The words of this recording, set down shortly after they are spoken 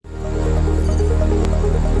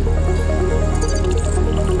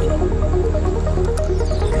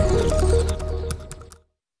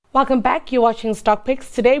Welcome back. You're watching Stock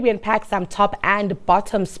Picks. Today we unpack some top and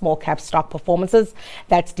bottom small cap stock performances.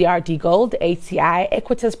 That's DRD Gold, HCI,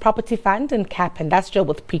 Equites Property Fund, and Cap Industrial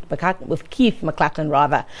with Keith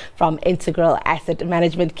McLachlan from Integral Asset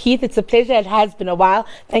Management. Keith, it's a pleasure. It has been a while.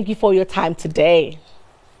 Thank you for your time today.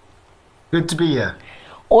 Good to be here.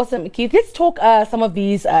 Awesome, Keith. Let's talk some of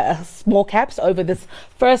these small caps over this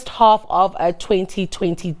first half of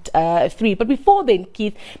 2023. But before then,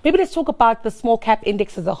 Keith, maybe let's talk about the small cap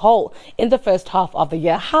index as a whole in the first half of the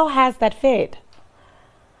year. How has that fared?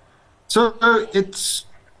 So it's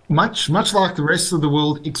much like the rest of the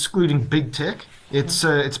world, excluding big tech.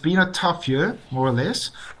 It's been a tough year, more or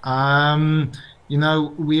less.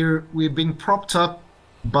 We've been propped up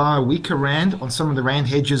by a weaker rand on some of the rand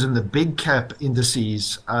hedges and the big cap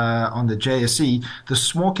indices on the JSE. The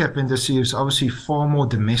small cap indices is obviously far more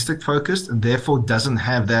domestic focused and therefore doesn't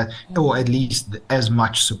have that, or at least as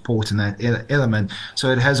much support in that element.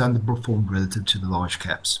 So it has underperformed relative to the large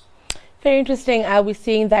caps. Very interesting. We're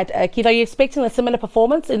seeing that. Keith, are you expecting a similar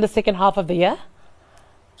performance in the second half of the year?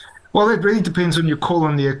 Well, it really depends on your call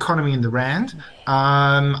on the economy and the rand.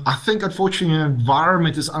 I think, unfortunately, the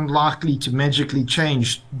environment is unlikely to magically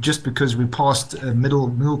change just because we passed a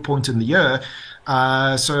middle point in the year.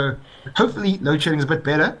 So hopefully load shedding is a bit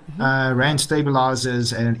better. Rand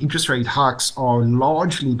stabilizes and interest rate hikes are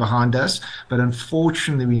largely behind us. But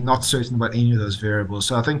unfortunately, we're not certain about any of those variables.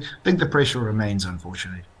 So I think the pressure remains,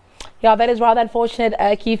 unfortunately. Yeah, that is rather unfortunate,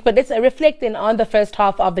 Keith. But let's reflect then on the first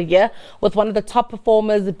half of the year with one of the top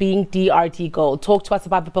performers being DRD Gold. Talk to us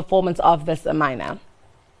about the performance of this miner.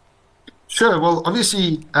 Sure. Well,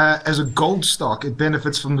 obviously, as a gold stock, it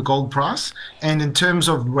benefits from the gold price. And in terms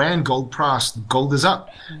of rand gold price, gold is up.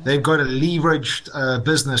 They've got a leveraged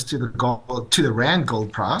business to the rand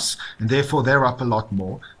gold price, and therefore they're up a lot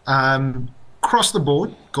more. Across the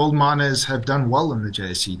board, gold miners have done well in the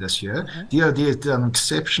JSE this year. DRD has done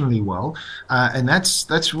exceptionally well. And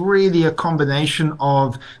that's really a combination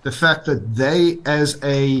of the fact that they're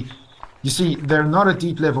not a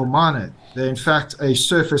deep level miner. They're in fact a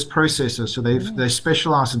surface processor. So they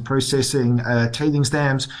specialize in processing tailings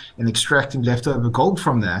dams and extracting leftover gold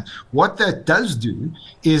from that. What that does do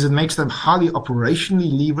is it makes them highly operationally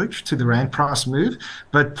leveraged to the rand price move,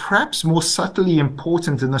 but perhaps more subtly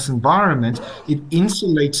important in this environment, it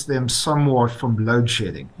insulates them somewhat from load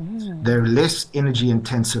shedding. They're less energy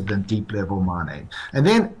intensive than deep level mining. And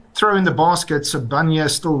then throw in the basket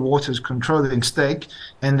Sibanye-Stillwater's controlling stake,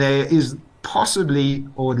 and there is possibly,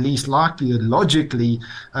 or at least likely, logically,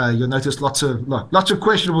 you'll notice lots of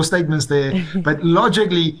questionable statements there, but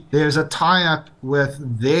logically, there's a tie-up with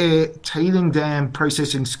their tailing dam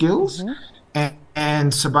processing skills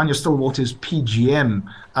and Sibanye-Stillwater's PGM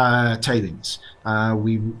tailings.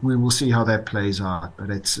 We will see how that plays out, but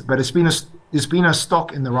it's been a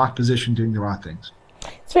stock in the right position doing the right things.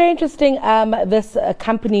 It's very interesting, this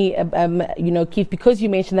company, Keith, because you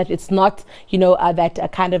mentioned that it's not, that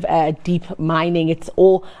kind of deep mining. It's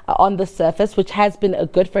all on the surface, which has been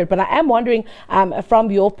good for it. But I am wondering,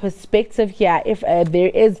 from your perspective here, if there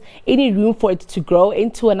is any room for it to grow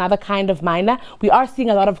into another kind of miner. We are seeing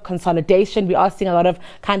a lot of consolidation. We are seeing a lot of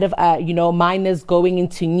kind of, miners going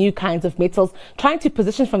into new kinds of metals, trying to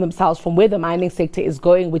position from themselves from where the mining sector is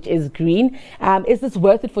going, which is green. Is this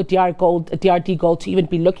worth it for DRD Gold to even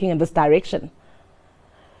be looking in this direction?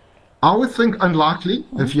 I would think unlikely.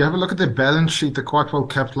 If you have a look at their balance sheet, they're quite well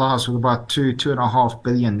capitalized with about 2.5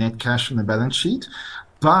 billion net cash on the balance sheet.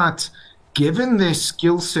 But given their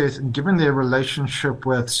skill set and given their relationship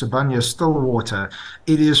with Sibanye-Stillwater,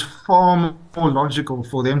 it is far more logical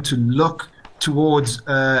for them to look towards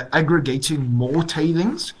aggregating more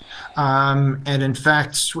tailings and in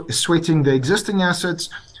fact sweating the existing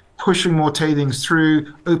assets, pushing more tailings through,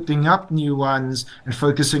 opening up new ones, and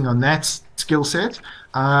focusing on that skill set.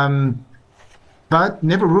 But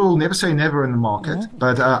never say never in the market.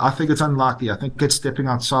 But I think it's unlikely. I think it's stepping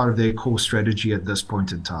outside of their core strategy at this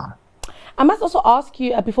point in time. I must also ask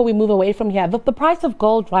you, before we move away from here, the price of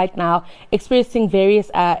gold right now experiencing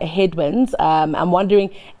various headwinds. I'm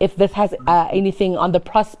wondering if this has anything on the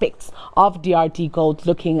prospects of DRD Gold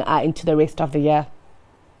looking into the rest of the year.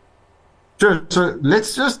 Sure. So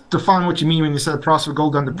let's just define what you mean when you say the price of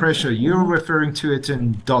gold under pressure. You're referring to it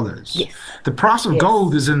in dollars. Yes. The price of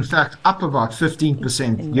gold is in fact up about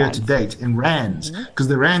 15% year to date in rands because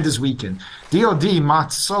the rand is weakened. DRD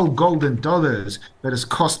might sell gold in dollars, but its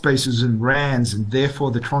cost base is in rands, and therefore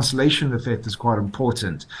the translation effect is quite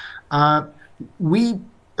important. We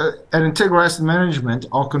at Integral Asset Management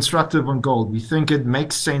are constructive on gold. We think it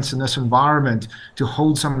makes sense in this environment to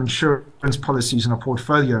hold some insurance policies in our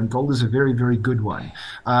portfolio, and gold is a very, very good one.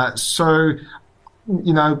 So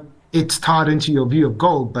it's tied into your view of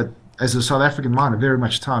gold, but as a South African miner, very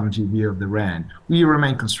much tied into your view of the rand. We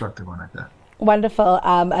remain constructive on it, though. Wonderful,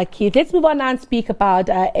 Keith. Let's move on now and speak about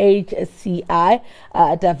HCI,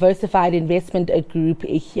 Diversified Investment Group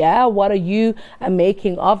here. What are you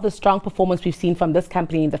making of the strong performance we've seen from this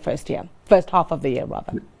company in the first half of the year,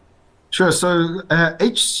 rather? Sure. So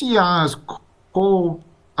HCI's core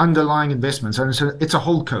underlying investments, and it's a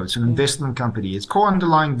holdco, it's an investment company. Its core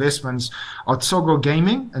underlying investments are Tsogo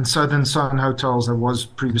Gaming and Southern Sun Hotels, that was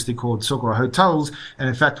previously called Tsogo Hotels, and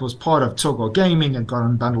in fact was part of Tsogo Gaming and got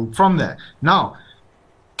unbundled from there. Now,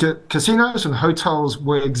 casinos and hotels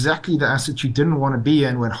were exactly the assets you didn't want to be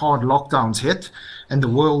in when hard lockdowns hit and the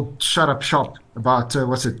world shut up shop about,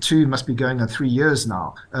 must be going on 3 years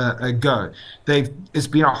now ago. It's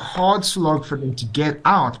been a hard slog for them to get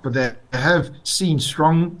out, but they have seen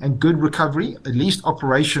strong and good recovery, at least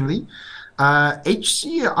operationally.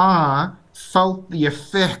 HCI felt the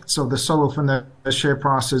effects of the sell-off in the share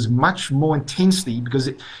prices much more intensely because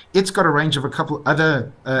it's got a range of a couple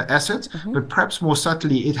other assets, but perhaps more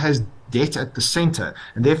subtly, it has debt at the center,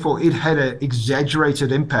 and therefore it had an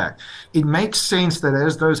exaggerated impact. It makes sense that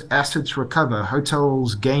as those assets recover,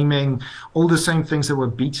 hotels, gaming, all the same things that were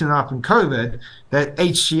beaten up in COVID, that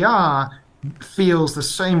HCI feels the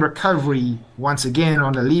same recovery once again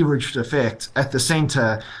on a leveraged effect at the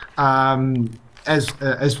center,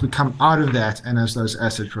 as we come out of that and as those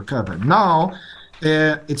assets recover. Now,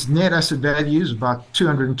 its net asset value is about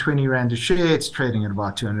 220 Rand a share. It's trading at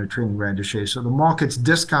about 220 Rand a share. So the market's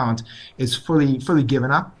discount is fully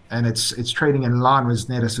given up, and it's trading in line with its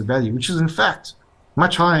net asset value, which is in fact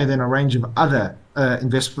much higher than a range of other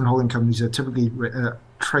investment holding companies that typically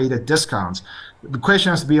trade at discounts. The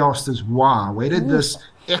question has to be asked is why? Where did this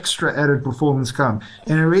extra added performance come?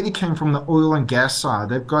 And it really came from the oil and gas side.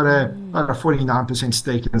 They've got about a 49%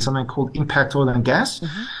 stake in something called Impact Oil and Gas.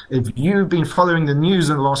 If you've been following the news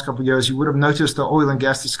in the last couple of years, you would have noticed the oil and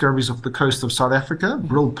gas discoveries off the coast of South Africa,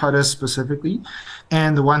 Brill Putter specifically,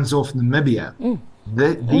 and the ones off Namibia.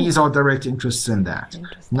 These are direct interests in that.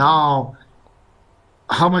 Now,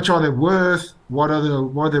 how much are they worth? What are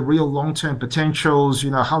the real long-term potentials?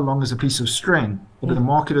 How long is a piece of string? But the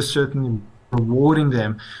market is certainly rewarding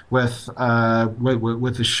them with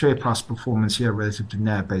the share price performance here relative to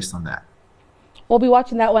NAV based on that. We'll be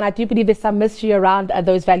watching that one. I do believe there's some mystery around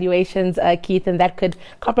those valuations, Keith, and that could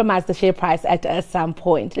compromise the share price at some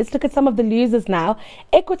point. Let's look at some of the losers now.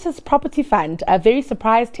 Equites Property Fund, very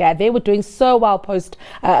surprised here. They were doing so well post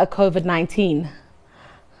COVID-19.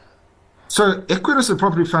 So Equites, the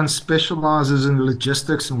property fund, specializes in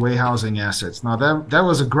logistics and warehousing assets. Now, that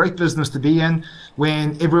was a great business to be in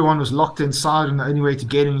when everyone was locked inside and the only way to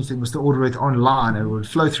get anything was to order it online. It would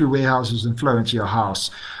flow through warehouses and flow into your house.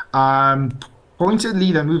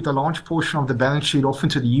 Pointedly, they moved a large portion of the balance sheet off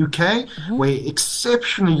into the UK, where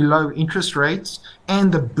exceptionally low interest rates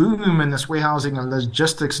and the boom in this warehousing and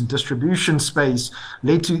logistics and distribution space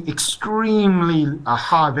led to extremely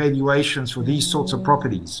high valuations for these sorts of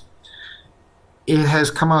properties. It has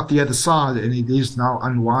come out the other side, and it is now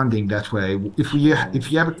unwinding that way. If you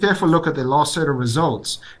have a careful look at their last set of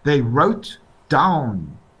results, they wrote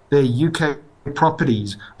down their UK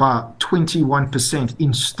properties by 21%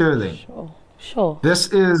 in sterling. Sure. This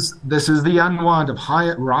is the unwind of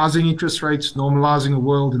higher rising interest rates, normalizing a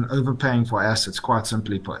world, and overpaying for assets, quite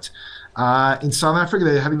simply put. In South Africa,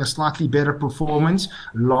 they're having a slightly better performance.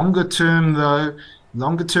 Longer term,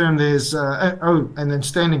 there's and then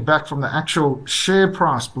standing back from the actual share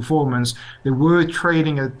price performance, they were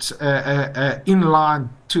trading at in line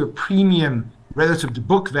to a premium relative to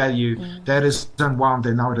book value. That is unwound.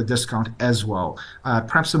 They're now at a discount as well.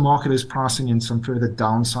 Perhaps the market is pricing in some further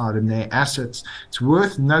downside in their assets. It's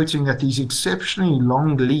worth noting that these exceptionally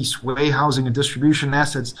long lease warehousing and distribution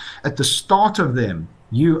assets, at the start of them,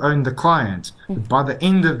 you own the client. But by the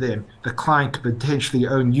end of them, the client could potentially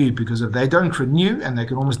own you, because if they don't renew, and they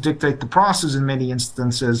can almost dictate the prices in many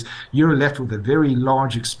instances, you're left with a very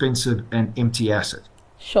large, expensive, and empty asset.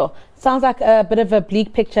 Sure. Sounds like a bit of a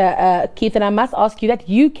bleak picture, Keith. And I must ask you, that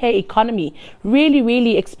UK economy really,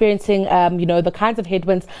 really experiencing, the kinds of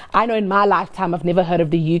headwinds I know in my lifetime I've never heard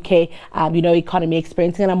of the UK, economy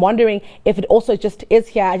experiencing. And I'm wondering if it also just is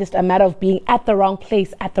here, just a matter of being at the wrong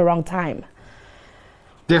place at the wrong time.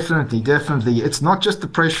 Definitely. It's not just the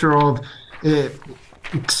pressure of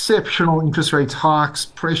exceptional interest rate hikes,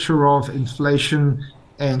 pressure of inflation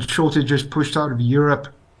and shortages pushed out of Europe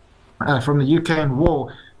from the Ukraine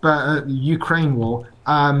war, but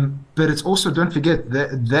it's also, don't forget,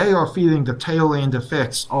 that they are feeling the tail end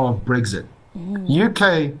effects of Brexit.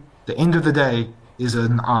 UK, the end of the day, is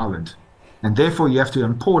an island. And therefore, you have to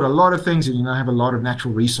import a lot of things and you don't have a lot of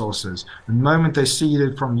natural resources. The moment they see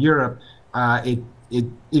it from Europe,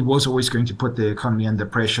 it was always going to put the economy under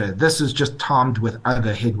pressure. This is just timed with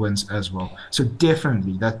other headwinds as well. So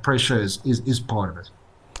definitely that pressure is part of it.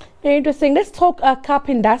 Very interesting. Let's talk KAP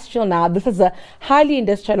Industrial now. This is a highly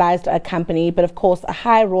industrialized company, but of course,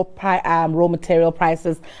 high raw material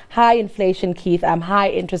prices, high inflation, Keith, high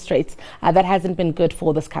interest rates. That hasn't been good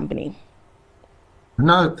for this company.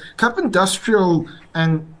 No, KAP Industrial,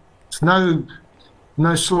 and it's no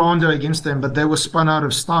slander against them, but they were spun out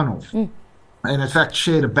of Steinhoff. And in fact,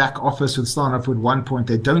 shared a back office with Steinhoff at one point.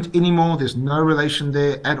 They don't anymore. There's no relation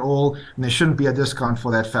there at all. And there shouldn't be a discount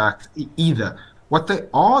for that fact either. What they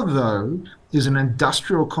are, though, is an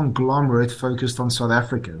industrial conglomerate focused on South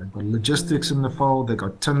Africa. They've got logistics in the fold. They've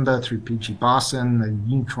got timber through PG Bison and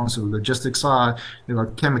Unitrans on the logistics side. They've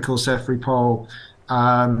got chemical, Safripol.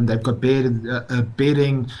 They've got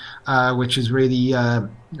bedding, which is really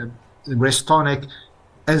Restonic.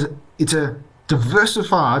 It's a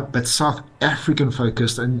diversified but South African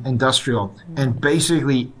focused and industrial, and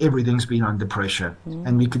basically everything's been under pressure.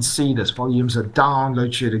 And we can see this. Volumes are down,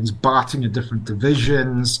 load shedding's biting at different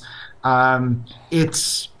divisions.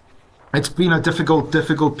 It's been a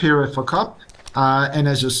difficult period for KAP. And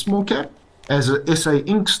as a small cap, as a SA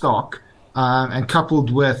Inc. stock, and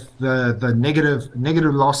coupled with the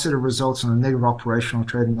negative last set of results and the negative operational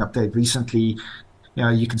trading update recently,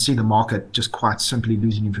 you can see the market just quite simply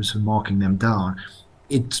losing interest in marking them down.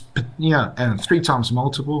 It's, and 3 times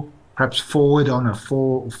multiple, perhaps forward on a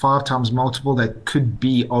 4 or 5 times multiple that could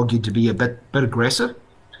be argued to be a bit aggressive.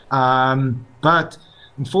 But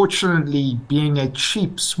unfortunately, being a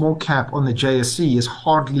cheap small cap on the JSE is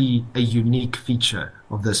hardly a unique feature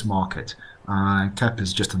of this market. KAP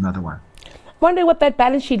is just another one. Wondering what that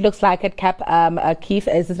balance sheet looks like at KAP, Keith.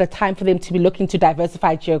 Is it a time for them to be looking to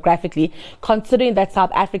diversify geographically, considering that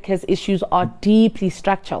South Africa's issues are deeply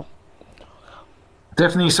structural?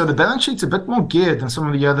 Definitely. So the balance sheet's a bit more geared than some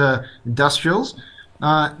of the other industrials.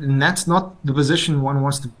 And that's not the position one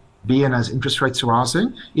wants to be in as interest rates are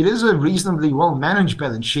rising. It is a reasonably well-managed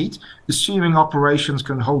balance sheet, assuming operations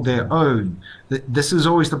can hold their own. This is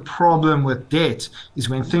always the problem with debt, is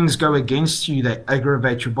when things go against you, they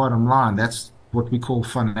aggravate your bottom line. That's what we call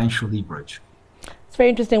financial leverage. It's very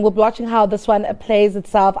interesting. We'll be watching how this one plays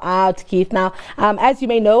itself out, Keith. Now, as you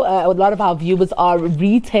may know, a lot of our viewers are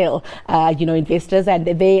retail, investors, and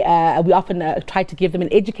we often try to give them an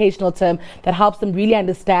educational term that helps them really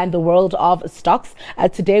understand the world of stocks.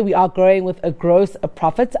 Today, we are growing with a gross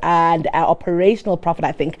profit and operational profit,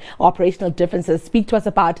 I think, operational differences. Speak to us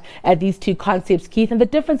about these two concepts, Keith, and the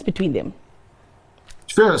difference between them.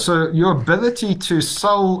 Sure. So your ability to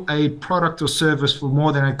sell a product or service for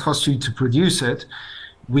more than it costs you to produce it,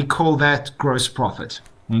 we call that gross profit,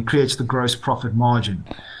 and it creates the gross profit margin.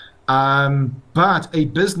 But a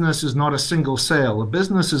business is not a single sale. A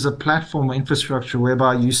business is a platform or infrastructure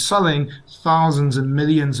whereby you're selling thousands and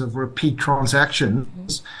millions of repeat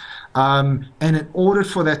transactions. And in order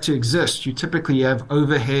for that to exist, you typically have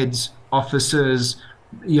overheads, offices,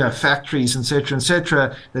 factories,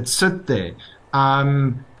 etc., that sit there.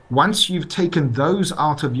 Once you've taken those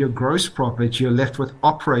out of your gross profit, you're left with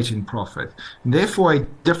operating profit. And therefore, a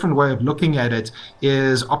different way of looking at it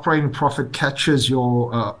is operating profit catches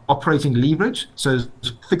your operating leverage. So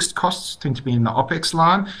fixed costs tend to be in the OPEX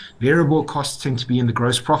line, variable costs tend to be in the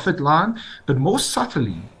gross profit line. But more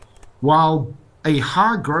subtly, while a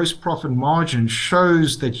high gross profit margin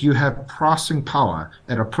shows that you have pricing power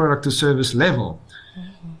at a product or service level,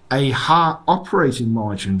 a high operating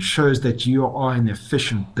margin shows that you are an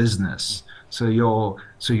efficient business. So your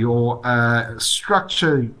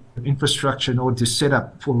structure, infrastructure in order to set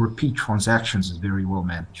up for repeat transactions is very well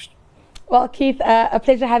managed. Well, Keith, a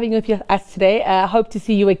pleasure having you with us today. Hope to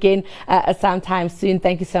see you again sometime soon.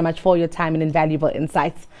 Thank you so much for your time and invaluable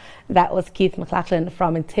insights. That was Keith McLachlan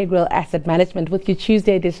from Integral Asset Management with your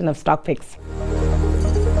Tuesday edition of Stock Picks.